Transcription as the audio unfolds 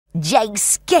Jake's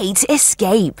skate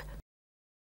escape.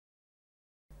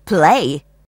 Play.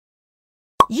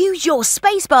 Use your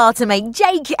spacebar to make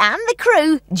Jake and the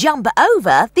crew jump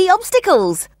over the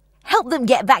obstacles. Help them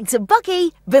get back to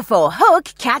Bucky before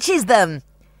Hook catches them.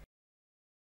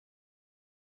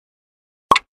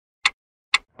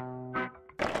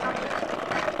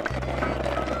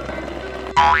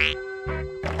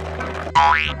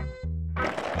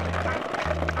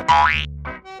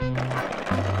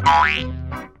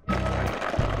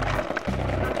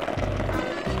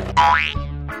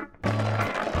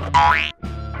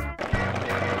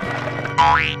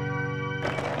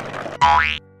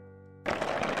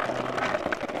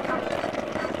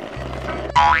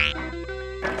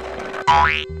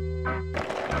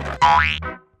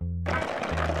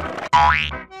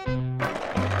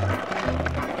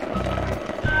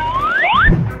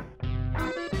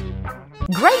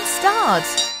 Great start!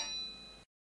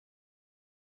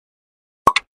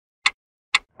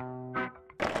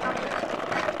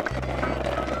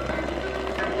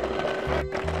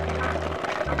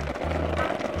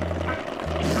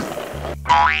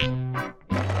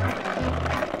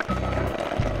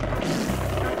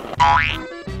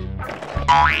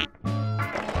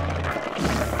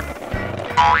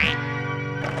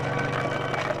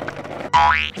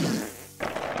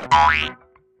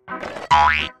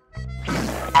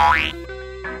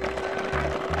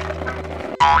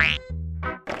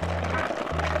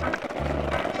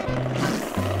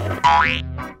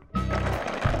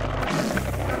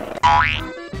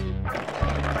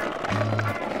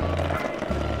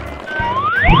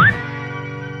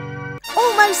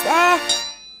 Almost there!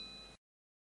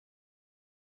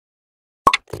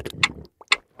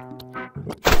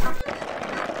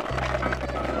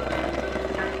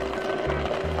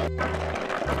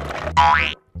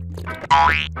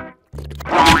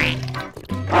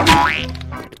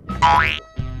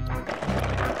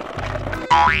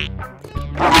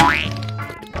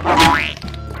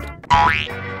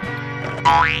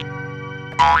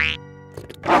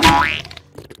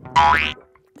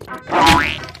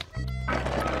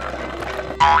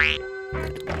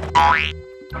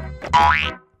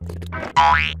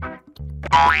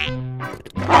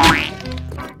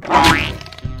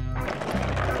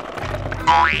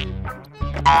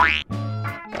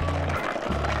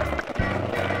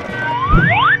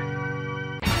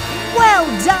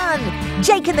 Well done!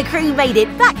 Jake and the crew made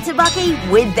it back to Bucky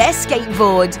with their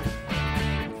skateboard.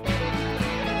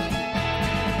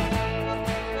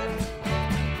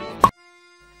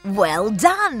 Well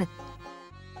done!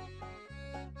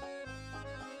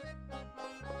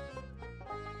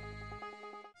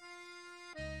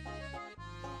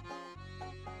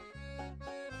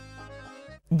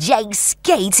 Jake's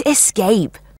skate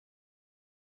escape.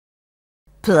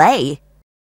 Play.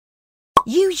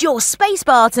 Use your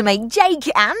spacebar to make Jake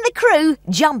and the crew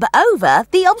jump over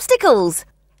the obstacles.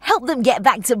 Help them get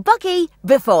back to Bucky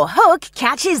before Hook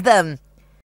catches them.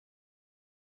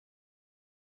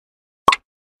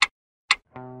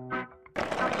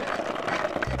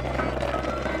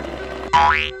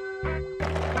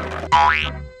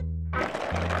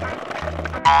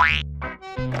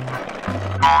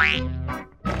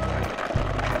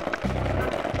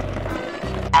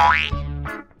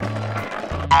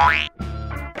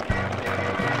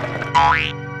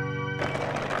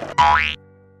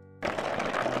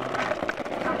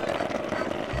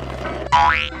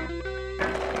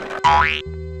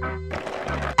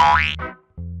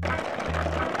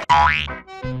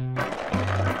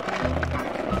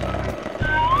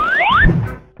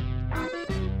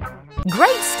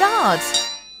 Great start!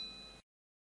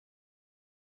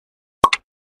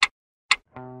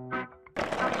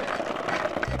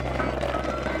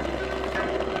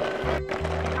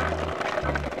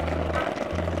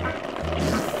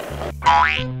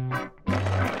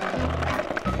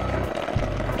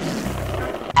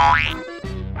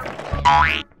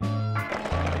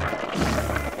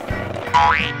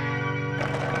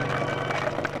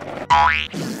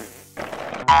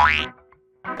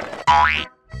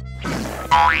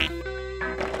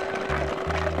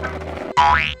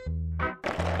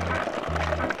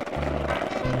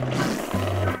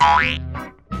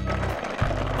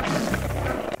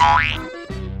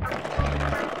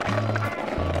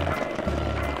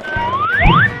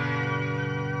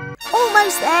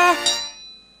 Almost there!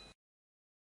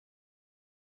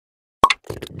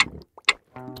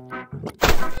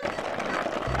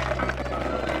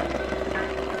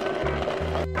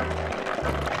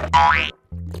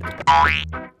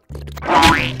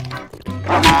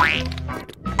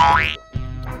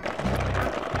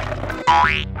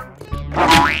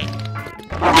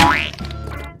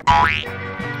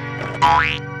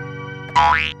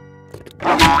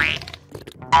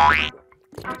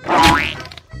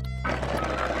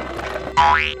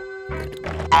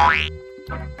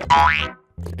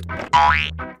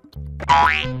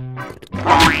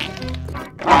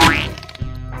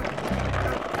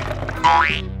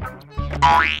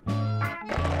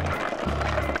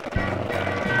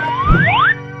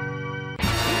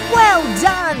 Well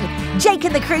done! Jake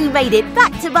and the crew made it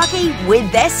back to Bucky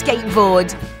with their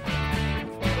skateboard.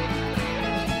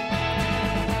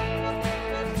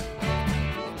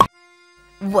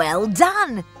 Well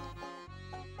done!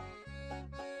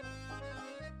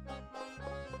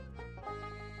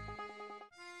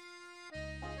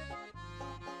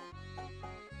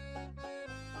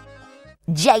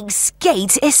 Jake's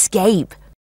skate escape.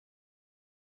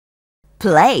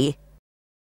 Play.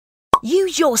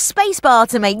 Use your spacebar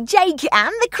to make Jake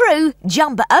and the crew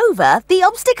jump over the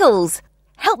obstacles.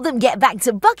 Help them get back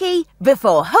to Bucky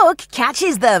before Hook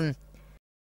catches them.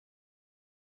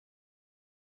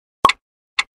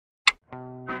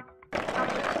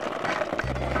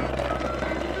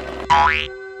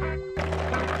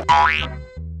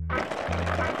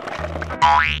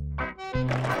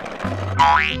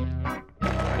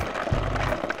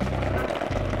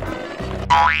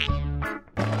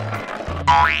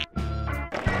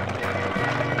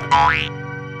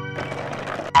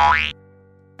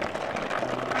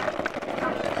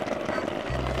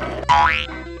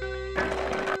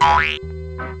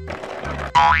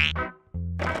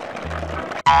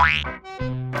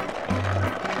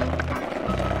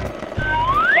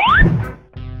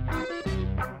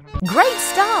 Great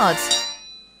start!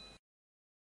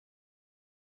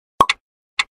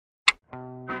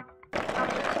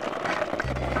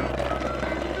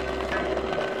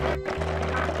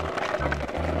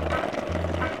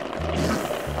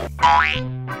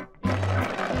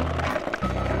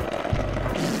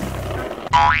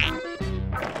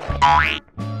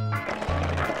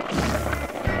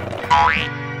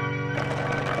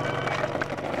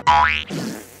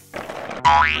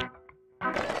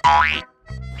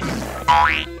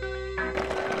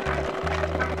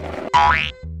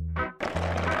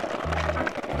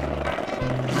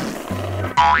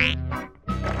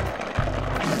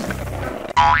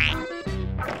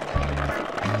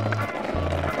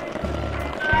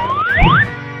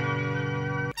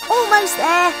 Almost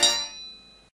there!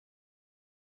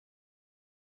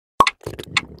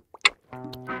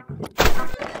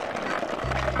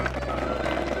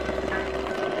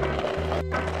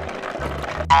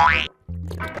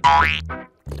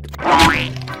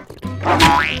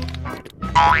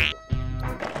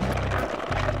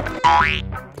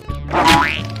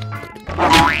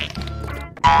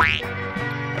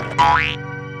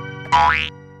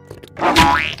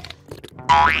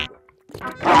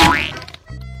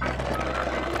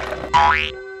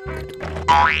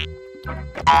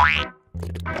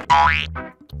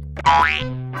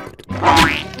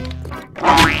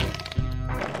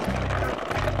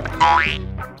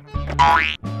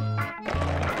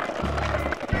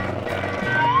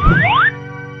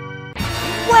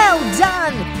 Well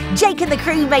done! Jake and the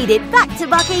crew made it back to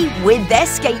Bucky with their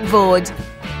skateboard.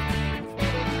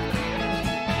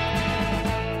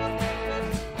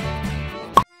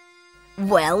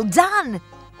 Well done!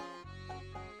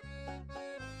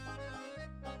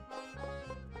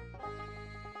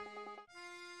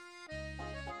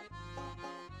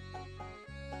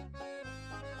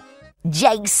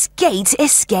 Jake's skate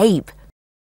escape.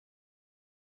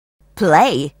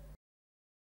 Play.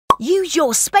 Use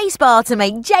your spacebar to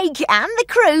make Jake and the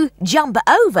crew jump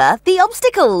over the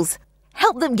obstacles.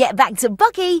 Help them get back to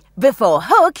Bucky before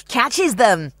Hook catches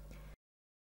them.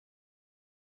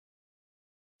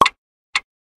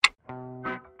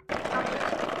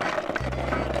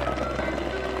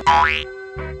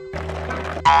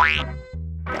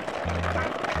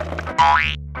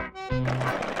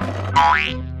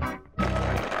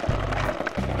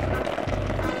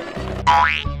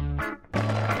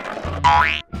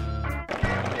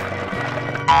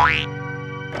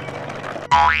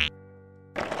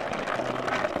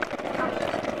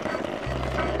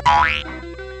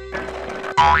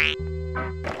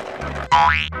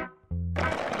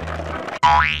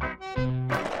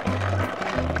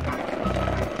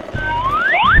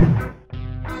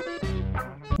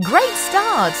 Great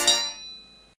start!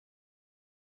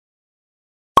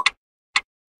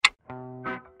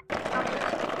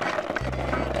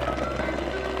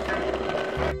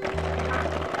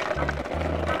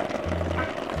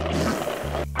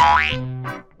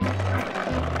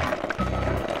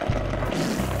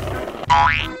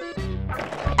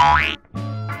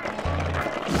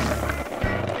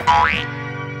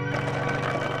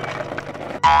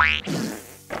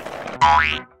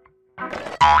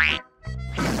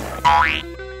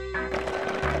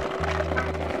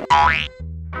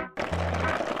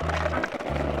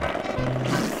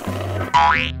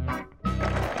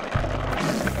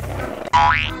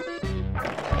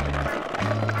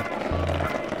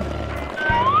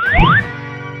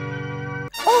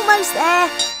 Almost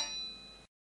there.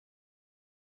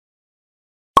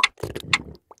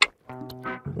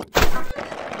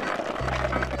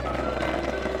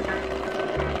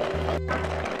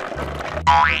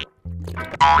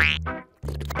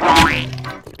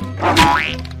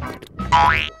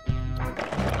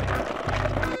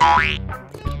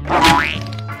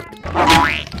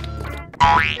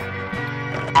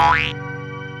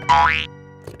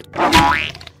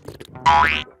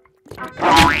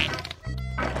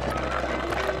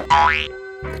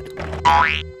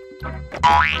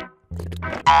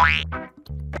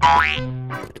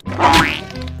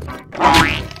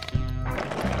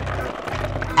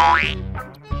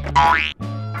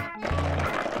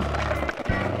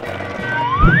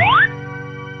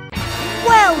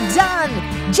 Well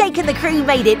done! Jake and the crew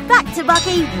made it back to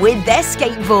Bucky with their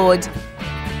skateboard.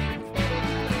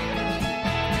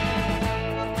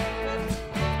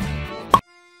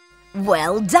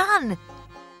 Well done!